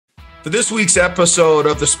For this week's episode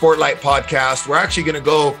of the Sportlight Podcast, we're actually going to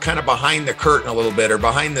go kind of behind the curtain a little bit, or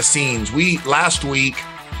behind the scenes. We last week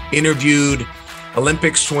interviewed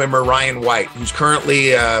Olympic swimmer Rhyan White, who's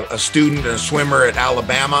currently a student and a swimmer at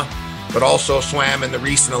Alabama, but also swam in the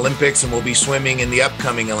recent Olympics and will be swimming in the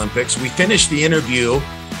upcoming Olympics. We finished the interview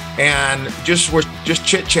and we're just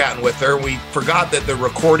chit-chatting with her. We forgot that the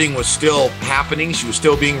recording was still happening. She was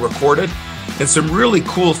still being recorded. And some really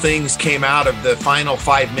cool things came out of the final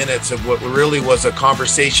 5 minutes of what really was a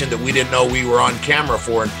conversation that we didn't know we were on camera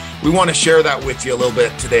for. And we want to share that with you a little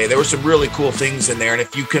bit today. There were some really cool things in there. And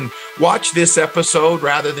if you can watch this episode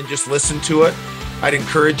rather than just listen to it, I'd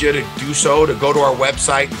encourage you to do so, to go to our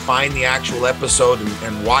website and find the actual episode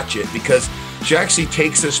and watch it, because she actually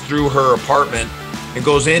takes us through her apartment and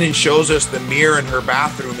goes in and shows us the mirror in her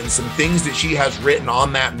bathroom and some things that she has written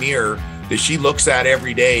on that mirror that she looks at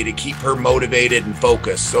every day to keep her motivated and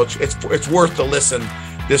focused. So it's worth to listen.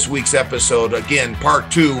 This week's episode, again, part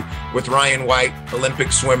 2 with Rhyan White,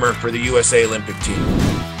 Olympic swimmer for the USA Olympic team.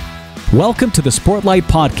 Welcome to the Sportlight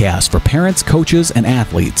Podcast for parents, coaches, and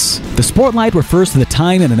athletes. The Sportlight refers to the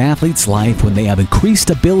time in an athlete's life when they have increased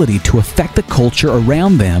ability to affect the culture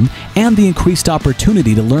around them and the increased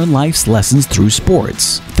opportunity to learn life's lessons through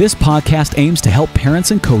sports. This podcast aims to help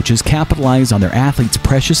parents and coaches capitalize on their athletes'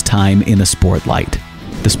 precious time in the Sportlight.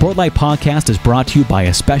 The Sportlight Podcast is brought to you by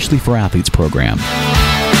Especially for Athletes program.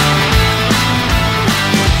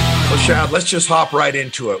 Well, Shad, let's just hop right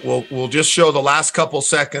into it. We'll just show the last couple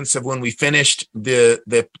seconds of when we finished the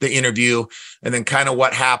interview, and then kind of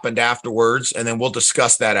what happened afterwards, and then we'll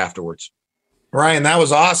discuss that afterwards. Rhyan, that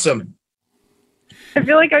was awesome. I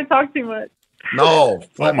feel like I talk too much. No.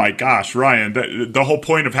 Oh my gosh, Rhyan, the whole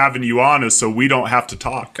point of having you on is so we don't have to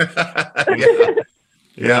talk.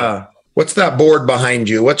 Yeah. What's that board behind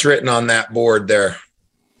you? What's written on that board there?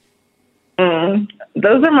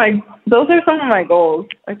 Those are some of my goals.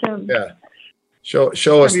 I can. Yeah. Show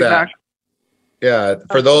us that. Back. Yeah.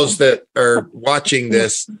 For those that are watching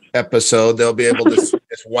this episode, they'll be able to see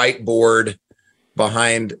this whiteboard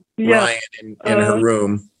behind Rhyan in her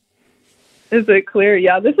room. Is it clear?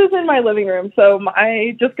 Yeah. This is in my living room. So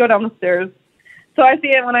I just go down the stairs. So I see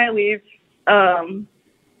it when I leave.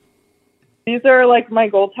 These are like my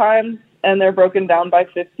goal times, and they're broken down by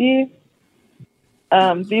 50.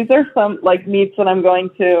 These are some like meets that I'm going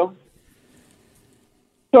to.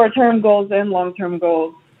 Short-term goals and long-term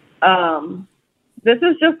goals. This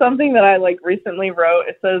is just something that I like recently wrote.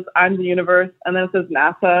 It says, I'm the universe, and then it says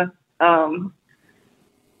NASA.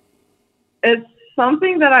 It's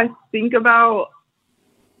something that I think about.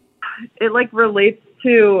 It like relates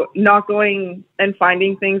to not going and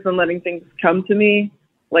finding things and letting things come to me.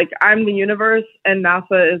 Like, I'm the universe, and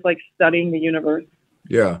NASA is like studying the universe.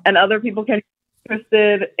 Yeah. And other people can be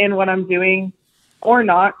interested in what I'm doing or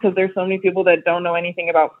not, because there's so many people that don't know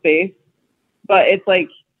anything about space. But it's like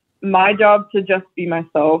my job to just be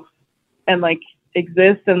myself and like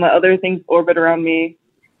exist, and let other things orbit around me.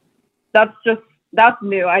 That's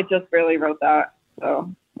new. I just barely wrote that.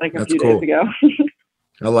 So like a few days ago.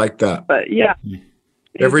 I like that. But yeah.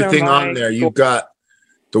 Everything on there. You've got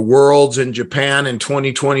the Worlds in Japan in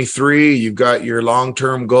 2023. You've got your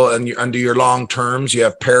long-term goal, and under your long terms, you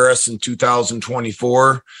have Paris in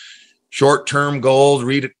 2024. Short-term goals,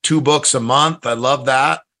 read 2 books a month. I love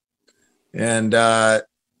that. And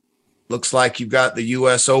looks like you've got the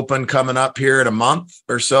U.S. Open coming up here in a month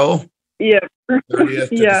or so. Yeah. 30th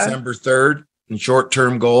to December 3rd, and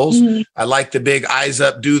short-term goals. Mm-hmm. I like the big eyes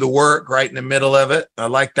up, do the work right in the middle of it. I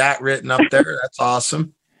like that written up there. That's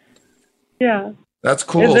awesome. Yeah. That's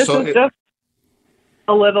cool. This is just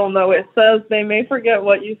a little note. It says they may forget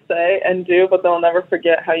what you say and do, but they'll never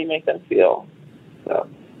forget how you make them feel. So.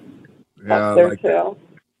 Yeah, like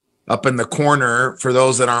up in the corner, for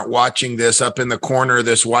those that aren't watching this, up in the corner of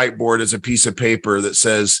this whiteboard is a piece of paper that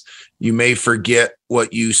says, you may forget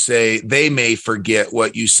what you say. They may forget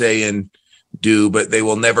what you say and do, but they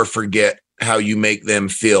will never forget how you make them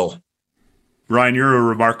feel. Rhyan, you're a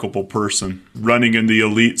remarkable person. Running in the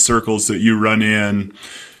elite circles that you run in,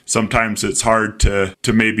 sometimes it's hard to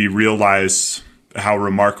maybe realize how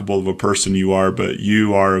remarkable of a person you are, but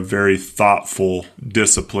you are a very thoughtful,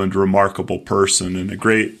 disciplined, remarkable person, and a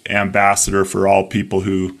great ambassador for all people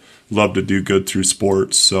who love to do good through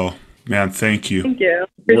sports. So, man, thank you. Thank you.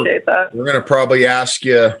 Appreciate that. We're going to probably ask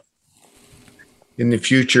you in the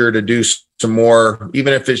future to do some more,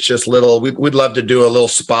 even if it's just little. We'd love to do a little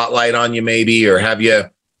spotlight on you maybe, or have you,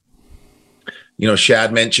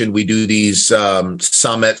 Shad mentioned we do these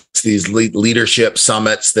summits, these leadership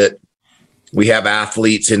summits that we have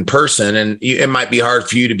athletes in person, and it might be hard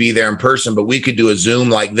for you to be there in person, but we could do a Zoom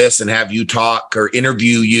like this and have you talk or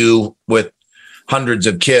interview you with hundreds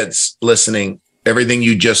of kids listening. Everything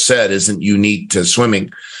you just said isn't unique to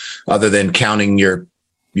swimming, other than counting your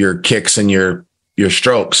kicks and your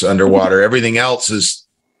strokes underwater. Everything else is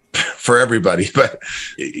for everybody. But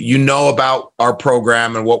you know about our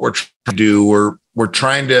program and what we're trying to do. We're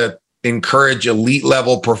trying to encourage elite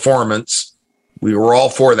level performance. We were all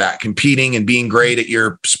for that, competing and being great at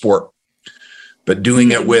your sport, but doing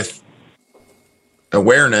it with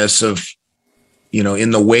awareness of, in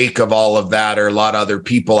the wake of all of that are a lot of other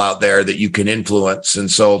people out there that you can influence. And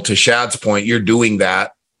so to Shad's point, you're doing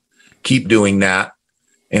that, keep doing that.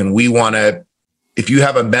 And we want to, if you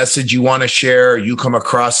have a message you want to share, you come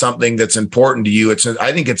across something that's important to you.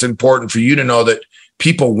 I think it's important for you to know that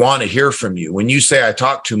people want to hear from you. When you say I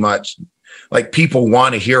talk too much, like, people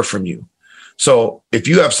want to hear from you. So if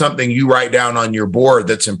you have something you write down on your board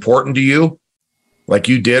that's important to you, like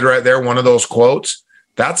you did right there, one of those quotes,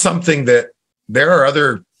 that's something that there are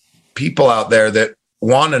other people out there that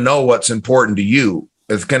want to know what's important to you.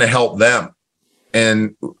 It's going to help them,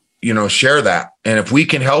 and, share that. And if we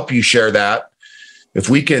can help you share that, if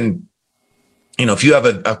we can, if you have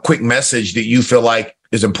a quick message that you feel like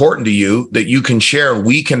is important to you that you can share,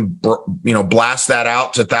 we can, blast that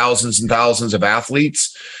out to thousands and thousands of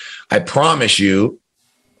athletes. I promise you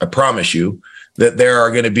that there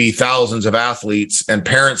are going to be thousands of athletes and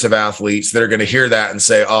parents of athletes that are going to hear that and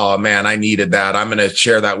say, oh man, I needed that. I'm going to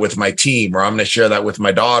share that with my team, or I'm going to share that with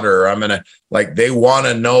my daughter. Or they want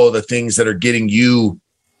to know the things that are getting you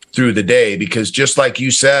through the day, because just like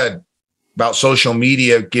you said about social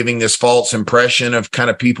media giving this false impression of kind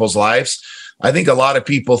of people's lives, I think a lot of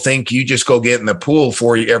people think you just go get in the pool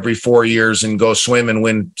every 4 years and go swim and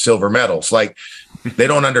win silver medals. Like, they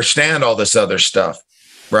don't understand all this other stuff,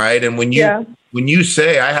 right? And when you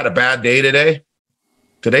say, I had a bad day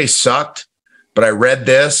today sucked, but I read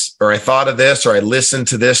this, or I thought of this, or I listened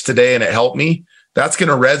to this today and it helped me, that's going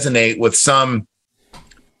to resonate with some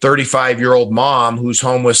 35-year-old mom who's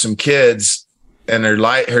home with some kids and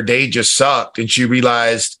her day just sucked, and she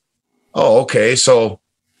realized, oh, okay, so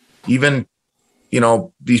even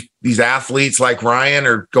these athletes like Ryan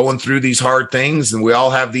are going through these hard things, and we all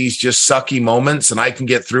have these just sucky moments, and I can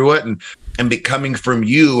get through it. And coming from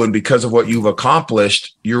you, and because of what you've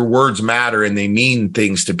accomplished, your words matter and they mean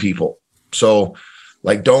things to people. So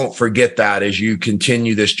don't forget that as you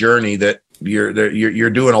continue this journey, that you're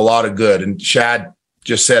doing a lot of good. And Shad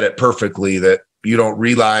just said it perfectly, that you don't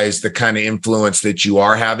realize the kind of influence that you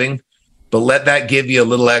are having, but let that give you a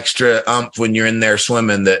little extra umph when you're in there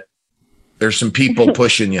swimming, that there's some people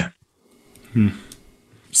pushing you.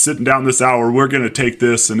 Sitting down this hour, we're going to take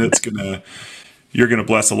this, and you're going to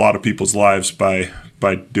bless a lot of people's lives by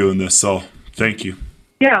doing this. So thank you.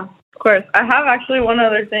 Yeah, of course. I have actually one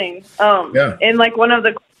other thing. In one of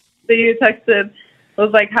the that you texted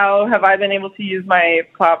was how have I been able to use my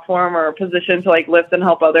platform or position to lift and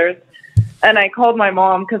help others? And I called my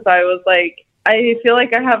mom because I was like, I feel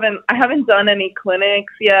like I haven't done any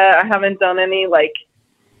clinics yet. I haven't done any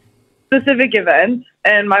specific events.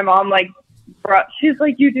 And my mom she's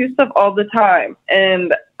like, you do stuff all the time.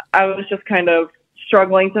 And I was just kind of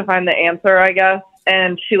struggling to find the answer, I guess.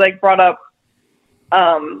 And she brought up,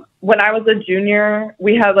 when I was a junior,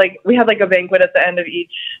 we had a banquet at the end of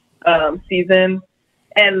each season,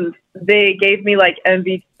 and they gave me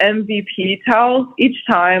MVP towels each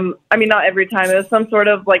time. I mean, not every time. It was some sort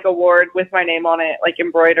of award with my name on it,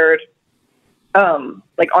 embroidered on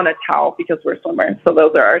a towel, because we're swimmers, so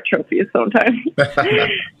those are our trophies sometimes.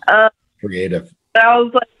 Creative. I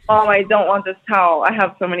was like, Mom, I don't want this towel. I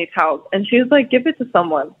have so many towels. And she was like, give it to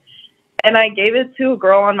someone. And I gave it to a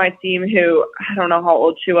girl on my team who, I don't know how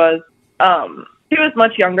old she was. She was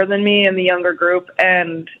much younger than me in the younger group.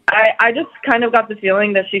 And I just kind of got the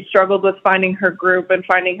feeling that she struggled with finding her group and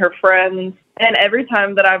finding her friends. And every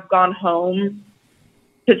time that I've gone home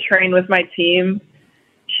to train with my team,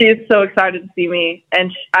 she's so excited to see me.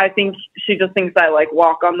 And I think she just thinks I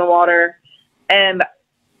walk on the water. And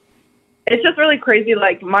it's just really crazy.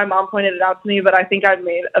 My mom pointed it out to me, but I think I've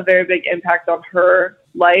made a very big impact on her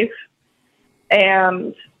life.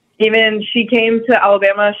 And even she came to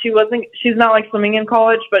Alabama. She's not swimming in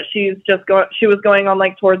college, but she was going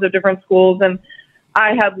on tours of different schools. And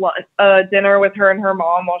I had dinner with her and her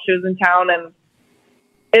mom while she was in town. And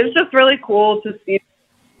it was just really cool to see.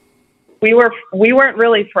 We weren't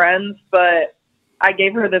really friends, but I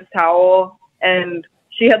gave her this towel, and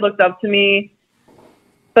she had looked up to me.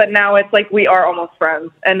 But now it's we are almost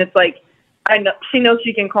friends. And it's I know she knows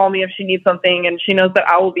she can call me if she needs something, and she knows that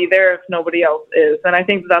I will be there if nobody else is. And I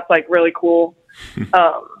think that's like really cool.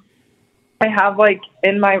 I have like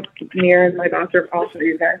in my mirror in my bathroom, I'll show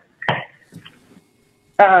you guys,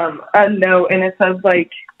 a note, and it says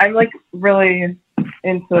like, I'm like really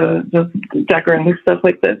into just decorating stuff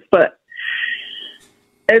like this, but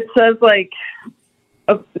it says like,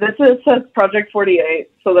 it says Project 48.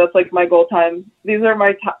 So that's like my goal time. These are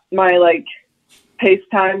my like pace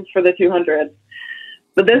times for the 200.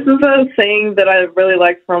 But this is a saying that I really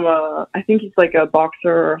like from I think he's like a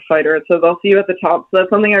boxer or a fighter. It says, I'll see you at the top. So that's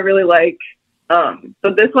something I really like.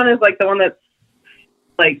 But this one is like the one that's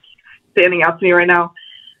like standing out to me right now,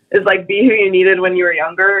 is like, be who you needed when you were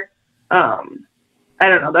younger. I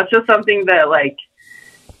don't know. That's just something that like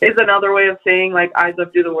is another way of saying like eyes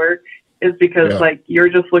up, do the work, is because like you're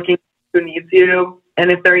just looking who needs you.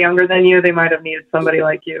 And if they're younger than you, they might have needed somebody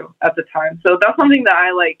like you at the time. So that's something that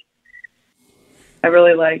I like. I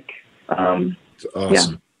really like. That's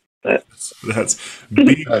awesome. Yeah, That's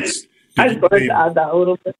I just wanted to add that a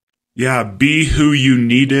little bit. Yeah, be who you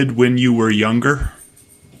needed when you were younger.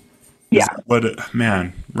 Yeah.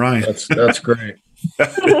 Man, Ryan. That's great.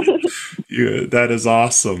 That is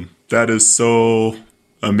awesome. That is so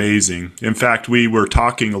amazing. In fact, we were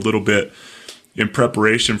talking a little bit in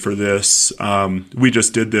preparation for this. We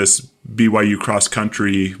just did this BYU cross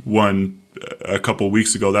country one a couple of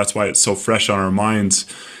weeks ago. That's why it's so fresh on our minds.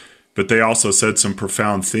 But they also said some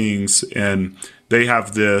profound things, and they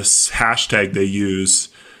have this hashtag they use,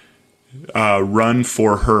 run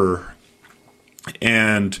for her.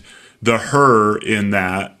 And the her in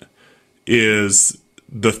that is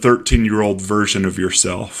the 13-year-old version of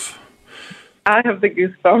yourself. I have the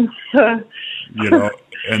goosebumps.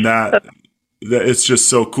 And that it's just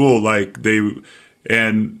so cool. Like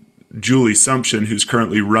and Julie Sumption, who's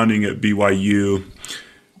currently running at BYU,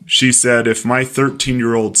 she said, if my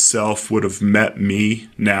 13-year-old self would have met me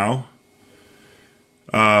now,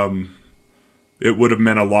 it would have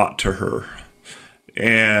meant a lot to her.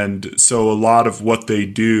 And so a lot of what they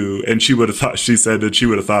do, and she said that she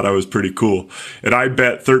would have thought I was pretty cool. And I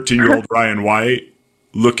bet 13-year-old Ryan White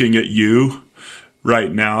looking at you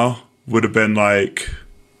right now would have been like,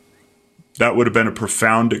 that would have been a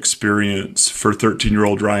profound experience for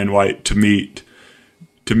 13-year-old Ryan White to meet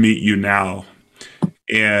you now.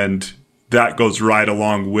 And that goes right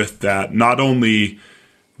along with that. Not only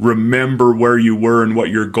remember where you were and what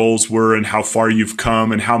your goals were and how far you've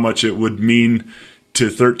come and how much it would mean to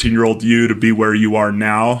 13-year-old you to be where you are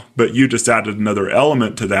now, but you just added another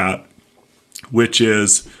element to that, which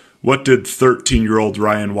is, what did 13-year-old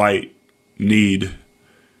Ryan White need?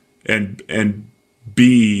 And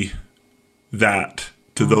be that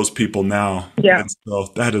to those people now. Yeah. And so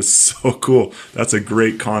that is so cool. That's a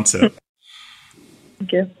great concept.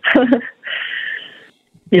 Thank you.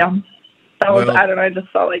 Yeah. That was, I don't know, I just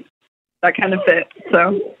felt like that kind of fit.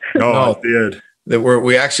 So. Oh, it did.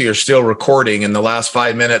 We actually are still recording, and the last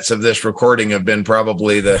 5 minutes of this recording have been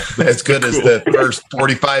probably as good as the first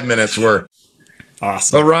 45 minutes were.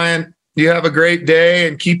 Awesome. So Ryan, you have a great day,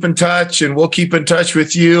 and keep in touch, and we'll keep in touch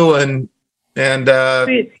with you. And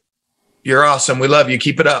you're awesome. We love you.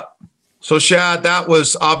 Keep it up. So Shad, that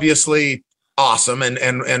was obviously awesome.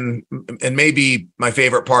 And maybe my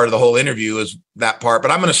favorite part of the whole interview is that part, but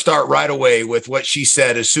I'm going to start right away with what she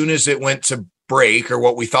said. As soon as it went to break, or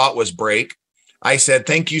what we thought was break, I said,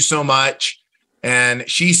 thank you so much. And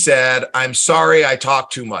she said, I'm sorry I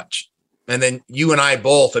talked too much. And then you and I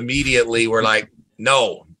both immediately were like,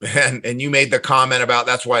 no. And you made the comment about,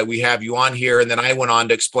 that's why we have you on here. And then I went on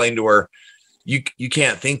to explain to her, you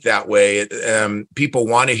can't think that way. People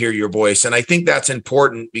want to hear your voice. And I think that's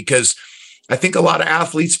important, because I think a lot of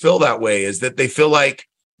athletes feel that way, is that they feel like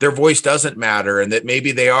their voice doesn't matter, and that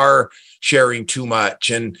maybe they are sharing too much.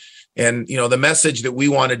 And the message that we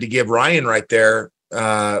wanted to give Ryan right there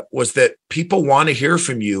was that people want to hear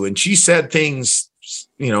from you. And she said things,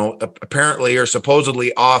 apparently or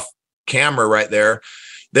supposedly off camera right there,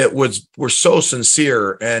 that were so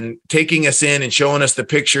sincere, and taking us in and showing us the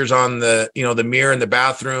pictures on the mirror in the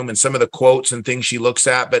bathroom and some of the quotes and things she looks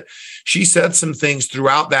at. But she said some things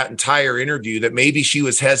throughout that entire interview that maybe she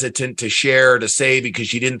was hesitant to share, to say, because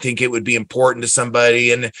she didn't think it would be important to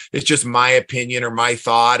somebody. And it's just my opinion or my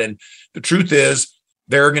thought. And the truth is,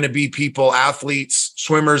 there are going to be people, athletes,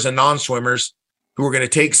 swimmers and non-swimmers, who are going to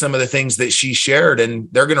take some of the things that she shared, and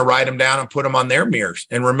they're going to write them down and put them on their mirrors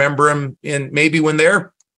and remember them maybe when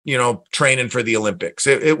they're training for the Olympics.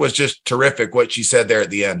 It was just terrific what she said there at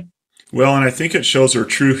the end. Well, and I think it shows her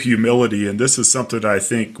true humility. And this is something that I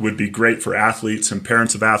think would be great for athletes and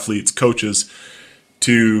parents of athletes, coaches,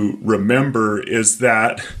 to remember, is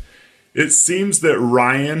that it seems that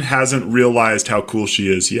Ryan hasn't realized how cool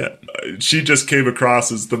she is yet. She just came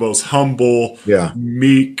across as the most humble,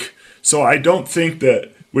 meek. So I don't think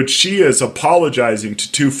that when she is apologizing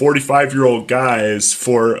to two 45-year-old guys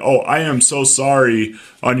for, oh, I am so sorry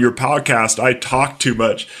on your podcast, I talk too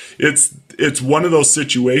much. It's one of those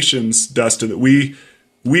situations, Dustin, that we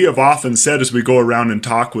have often said as we go around and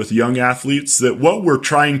talk with young athletes that what we're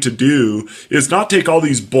trying to do is not take all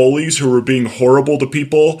these bullies who are being horrible to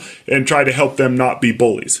people and try to help them not be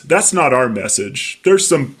bullies. That's not our message. There's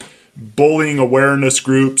some bullying awareness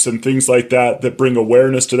groups and things like that bring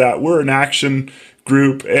awareness to that. We're an action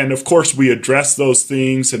group, and of course we address those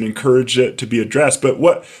things and encourage it to be addressed. But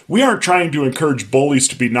what we aren't trying to encourage bullies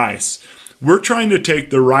to be nice. We're trying to take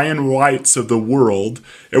the Ryan Whites of the world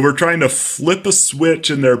and we're trying to flip a switch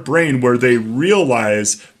in their brain where they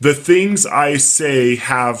realize the things I say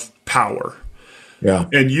have power. Yeah.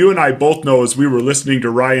 And you and I both know, as we were listening to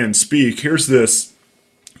Ryan speak, here's this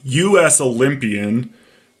U.S. Olympian,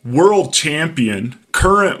 world champion,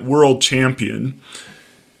 current world champion,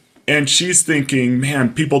 and she's thinking,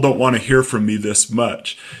 man, people don't want to hear from me this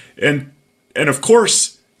much. And of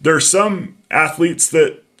course, there are some athletes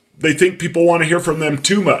that they think people want to hear from them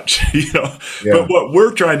too much, Yeah. But what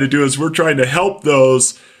we're trying to do is we're trying to help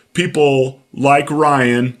those people like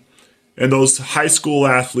Ryan and those high school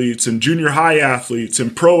athletes and junior high athletes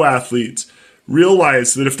and pro athletes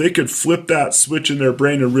realize that if they could flip that switch in their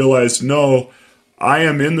brain and realize, no, I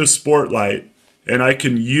am in the spotlight and I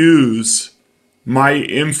can use my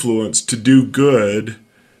influence to do good.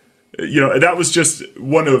 That was just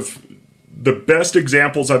one of the best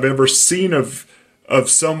examples I've ever seen of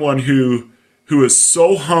someone who is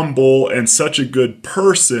so humble and such a good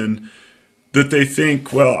person that they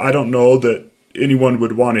think, well, I don't know that anyone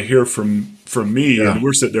would want to hear from me. Yeah. And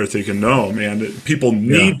we're sitting there thinking, no, man, people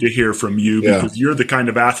need to hear from you because you're the kind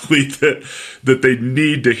of athlete that they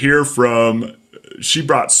need to hear from. She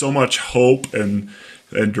brought so much hope and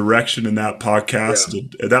direction in that podcast. Yeah.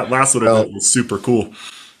 And that last little bit was super cool.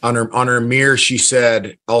 On her mirror, she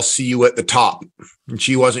said, "I'll see you at the top." And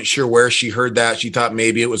she wasn't sure where she heard that. She thought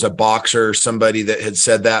maybe it was a boxer or somebody that had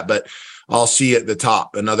said that, but I'll see you at the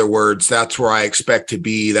top. In other words, that's where I expect to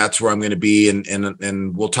be. That's where I'm going to be.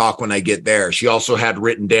 And we'll talk when I get there. She also had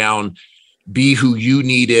written down, be who you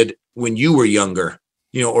needed when you were younger,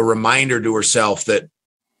 a reminder to herself that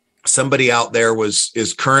somebody out there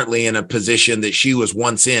is currently in a position that she was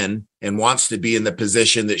once in and wants to be in the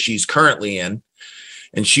position that she's currently in.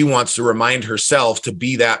 And she wants to remind herself to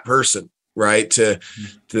be that person, right?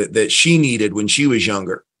 That she needed when she was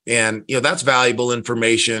younger. And, that's valuable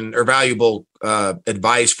information or valuable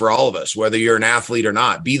advice for all of us, whether you're an athlete or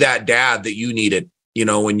not. Be that dad that you needed,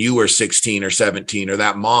 when you were 16 or 17, or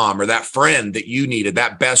that mom or that friend that you needed,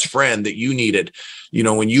 that best friend that you needed,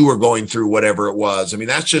 when you were going through whatever it was. I mean,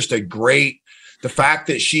 that's just the fact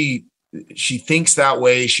that she thinks that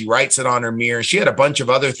way. She writes it on her mirror. She had a bunch of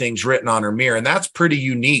other things written on her mirror. And that's pretty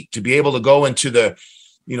unique to be able to go into the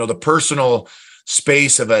personal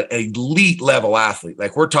space of an elite level athlete.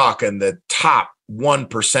 Like we're talking the top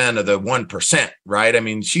 1% of the 1%, right? I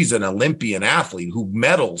mean, she's an Olympian athlete who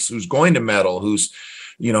medals, who's going to medal, who's,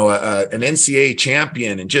 an NCAA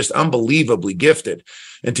champion and just unbelievably gifted.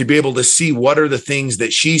 And to be able to see what are the things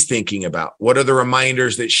that she's thinking about, what are the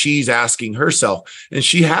reminders that she's asking herself. And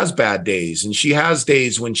she has bad days, and she has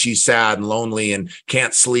days when she's sad and lonely and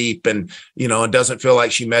can't sleep and, and doesn't feel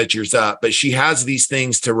like she measures up. But she has these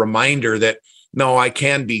things to remind her that, no, I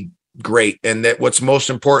can be great. And that what's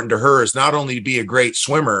most important to her is not only to be a great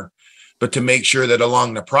swimmer, but to make sure that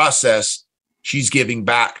along the process, she's giving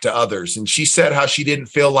back to others. And she said how she didn't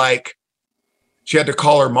feel like she had to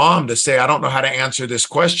call her mom to say, I don't know how to answer this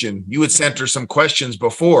question. You had sent her some questions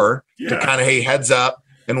before to kind of, hey, heads up.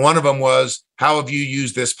 And one of them was, how have you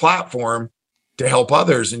used this platform to help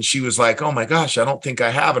others? And she was like, oh my gosh, I don't think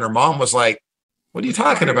I have. And her mom was like, what are you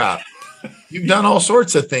talking about? You've done all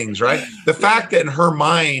sorts of things, right? The fact that in her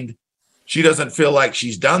mind, she doesn't feel like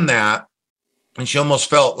she's done that. And she almost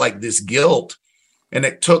felt like this guilt. And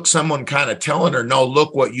it took someone kind of telling her, no,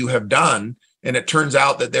 look what you have done. And it turns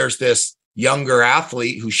out that there's this younger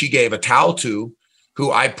athlete who she gave a towel to,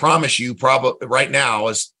 who I promise you probably right now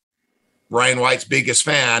is Ryan White's biggest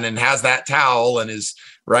fan and has that towel and is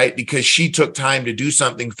right because she took time to do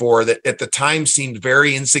something for her that at the time seemed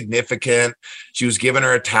very insignificant. She was giving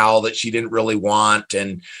her a towel that she didn't really want.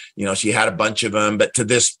 And, she had a bunch of them, but to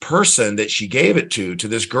this person that she gave it to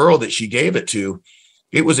this girl that she gave it to,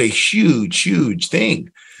 it was a huge, huge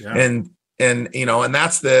thing. Yeah. And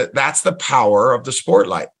that's the power of the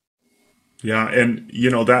spotlight. Yeah. And,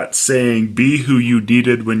 that saying, be who you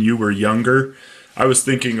needed when you were younger. I was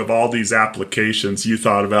thinking of all these applications you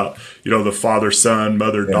thought about, the father-son,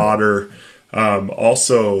 mother-daughter.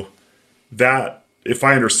 Also, that, if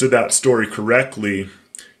I understood that story correctly,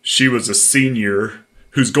 she was a senior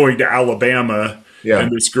who's going to Alabama,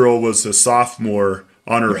 and this girl was a sophomore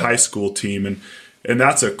on her high school team. And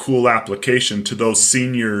that's a cool application to those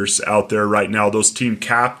seniors out there right now, those team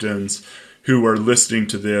captains who are listening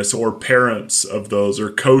to this, or parents of those,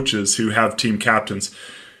 or coaches who have team captains.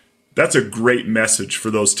 That's a great message for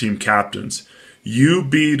those team captains. You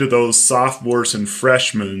be to those sophomores and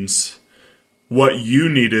freshmen what you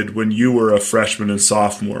needed when you were a freshman and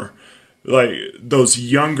sophomore. Like those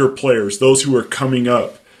younger players, those who are coming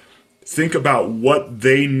up, think about what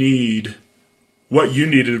they need, what you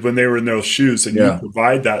needed when they were in those shoes, and you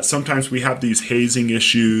provide that. Sometimes we have these hazing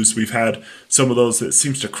issues. We've had some of those that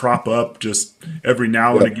seems to crop up just every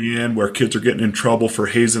now and again, where kids are getting in trouble for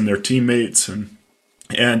hazing their teammates. And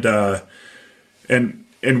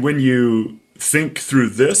when you think through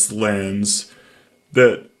this lens,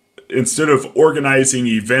 that instead of organizing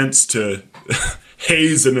events to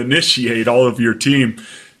haze and initiate all of your team,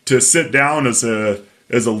 to sit down as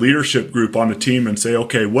a leadership group on a team and say,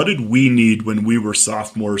 okay, what did we need when we were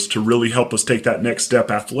sophomores to really help us take that next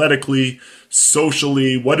step athletically,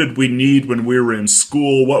 socially? What did we need when we were in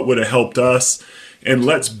school? What would have helped us? And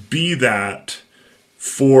let's be that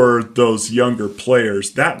for those younger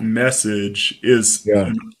players. That message is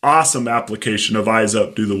an awesome application of Eyes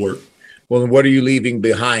Up, Do the Work. Well, and what are you leaving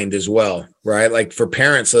behind as well, right? Like for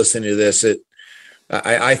parents listening to this,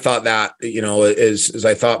 I thought that, as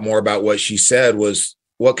I thought more about what she said, was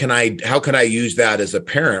how can I use that as a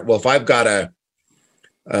parent? Well, if I've got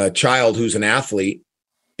a child who's an athlete,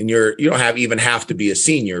 and you don't even have to be a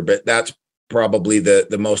senior, but that's probably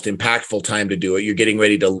the most impactful time to do it. You're getting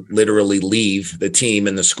ready to literally leave the team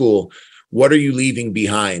and the school. What are you leaving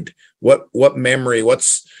behind? What memory? What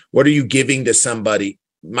are you giving to somebody?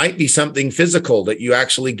 Might be something physical that you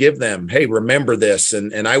actually give them. Hey, remember this.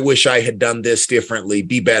 And I wish I had done this differently.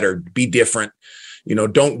 Be better, be different.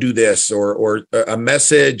 Don't do this, or a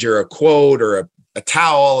message or a quote or a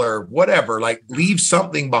towel or whatever. Like, leave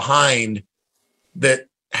something behind that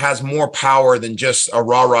has more power than just a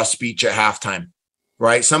rah-rah speech at halftime,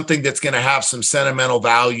 right? Something that's going to have some sentimental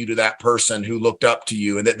value to that person who looked up to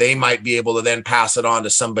you, and that they might be able to then pass it on to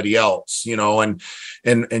somebody else, and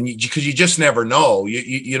because you just never know.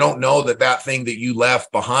 You don't know that thing that you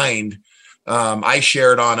left behind. I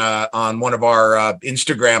shared on one of our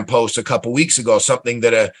Instagram posts a couple weeks ago, something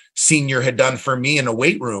that a senior had done for me in a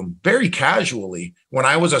weight room, very casually, when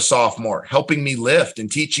I was a sophomore, helping me lift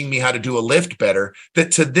and teaching me how to do a lift better,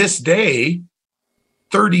 that to this day,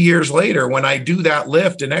 30 years later, when I do that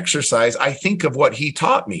lift and exercise, I think of what he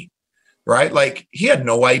taught me, right? Like, he had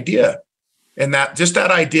no idea. And that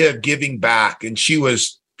idea of giving back. And she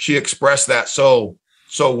expressed that so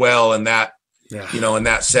well in that, in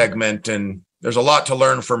that segment. And there's a lot to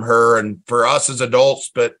learn from her and for us as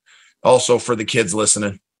adults, but also for the kids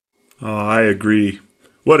listening. Oh, I agree.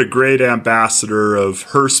 What a great ambassador of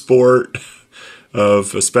her sport,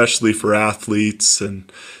 especially for athletes.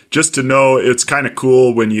 And just to know, it's kind of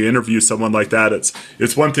cool when you interview someone like that.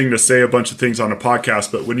 It's one thing to say a bunch of things on a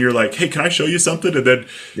podcast, but when you're like, hey, can I show you something? And then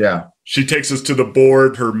she takes us to the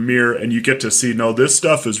board, her mirror, and you get to see, no, this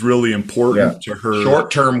stuff is really important to her.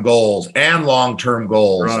 Short-term goals and long-term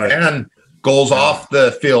goals, and goals off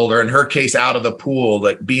the field, or in her case, out of the pool,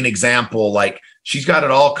 like be an example. Like, she's got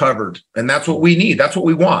it all covered. And that's what we need. That's what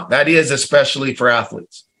we want. That is especially for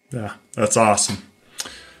athletes. Yeah, that's awesome.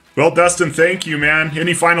 Well, Dustin, thank you, man.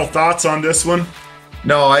 Any final thoughts on this one?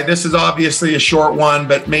 No, this is obviously a short one,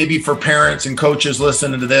 but maybe for parents and coaches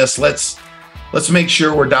listening to this, let's make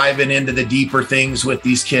sure we're diving into the deeper things with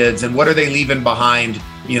these kids, and what are they leaving behind,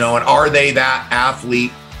 and are they that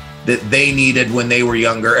athlete that they needed when they were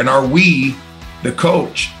younger? And are we the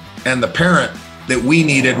coach and the parent that we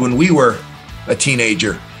needed when we were a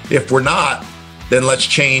teenager? If we're not, then let's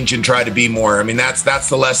change and try to be more. I mean, that's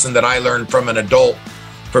the lesson that I learned from an adult,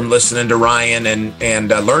 from listening to Ryan and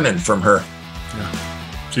learning from her.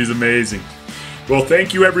 Yeah, she's amazing. Well,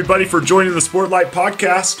 thank you everybody for joining the Sportlight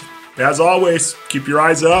Podcast. As always, keep your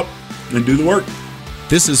eyes up and do the work.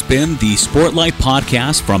 This has been the Sportlight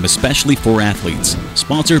Podcast from Especially for Athletes,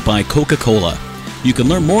 sponsored by Coca-Cola. You can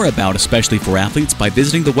learn more about Especially for Athletes by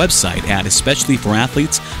visiting the website at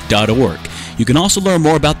especiallyforathletes.org. You can also learn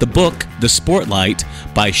more about the book, The Sportlight,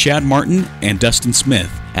 by Shad Martin and Dustin Smith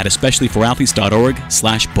at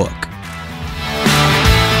especiallyforathletes.org/book.